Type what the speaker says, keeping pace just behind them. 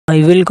I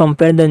will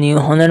compare the new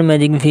Honor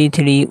Magic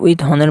V3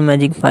 with Honor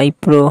Magic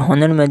 5 Pro.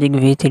 Honor Magic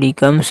V3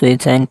 comes with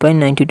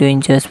 7.92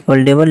 inches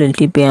foldable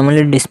LTP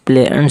AMOLED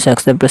display and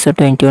success ratio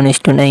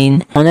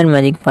 21:9. Honor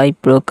Magic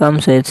 5 Pro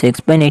comes with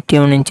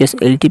 6.81 inches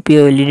LTP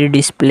OLED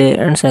display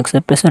and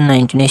success ratio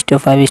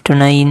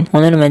 19:5:9.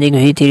 Honor Magic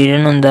V3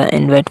 run on the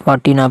Android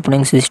 14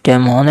 operating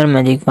system. Honor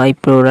Magic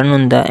 5 Pro run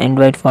on the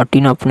Android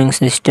 14 operating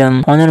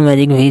system. Honor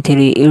Magic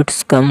V3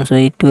 it comes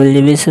with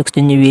 12GB,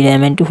 16GB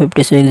RAM and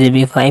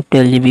 256GB,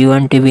 512GB,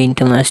 1TB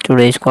internal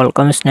storage.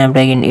 Qualcomm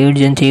Snapdragon 8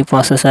 Gen 3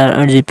 processor,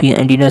 8GB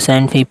Adreno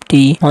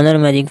 750. Honor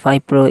Magic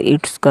 5 Pro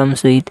it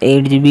comes with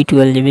 8GB,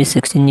 12GB,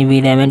 16GB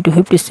RAM and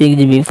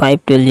 256GB,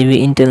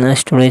 512GB internal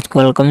storage.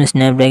 Qualcomm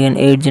Snapdragon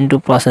 8 Gen 2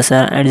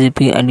 processor,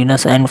 8GB Adreno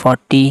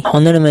 740.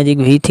 Honor Magic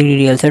V3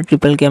 real set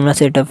triple camera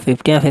setup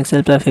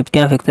 50MP plus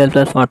 50MP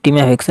plus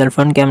 40MP,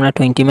 front camera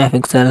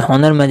 20MP.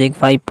 Honor Magic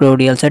 5 Pro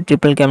real set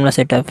triple camera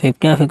setup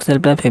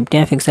 50MP plus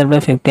 50MP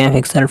plus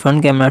 50MP,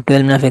 front camera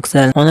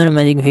 12MP. Honor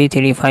Magic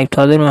V3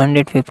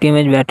 5150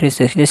 mAh battery,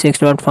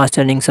 66W fast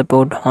charging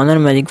support. Honor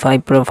Magic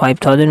 5 Pro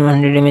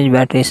 5100 mAh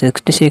battery,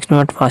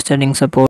 66W fast charging support.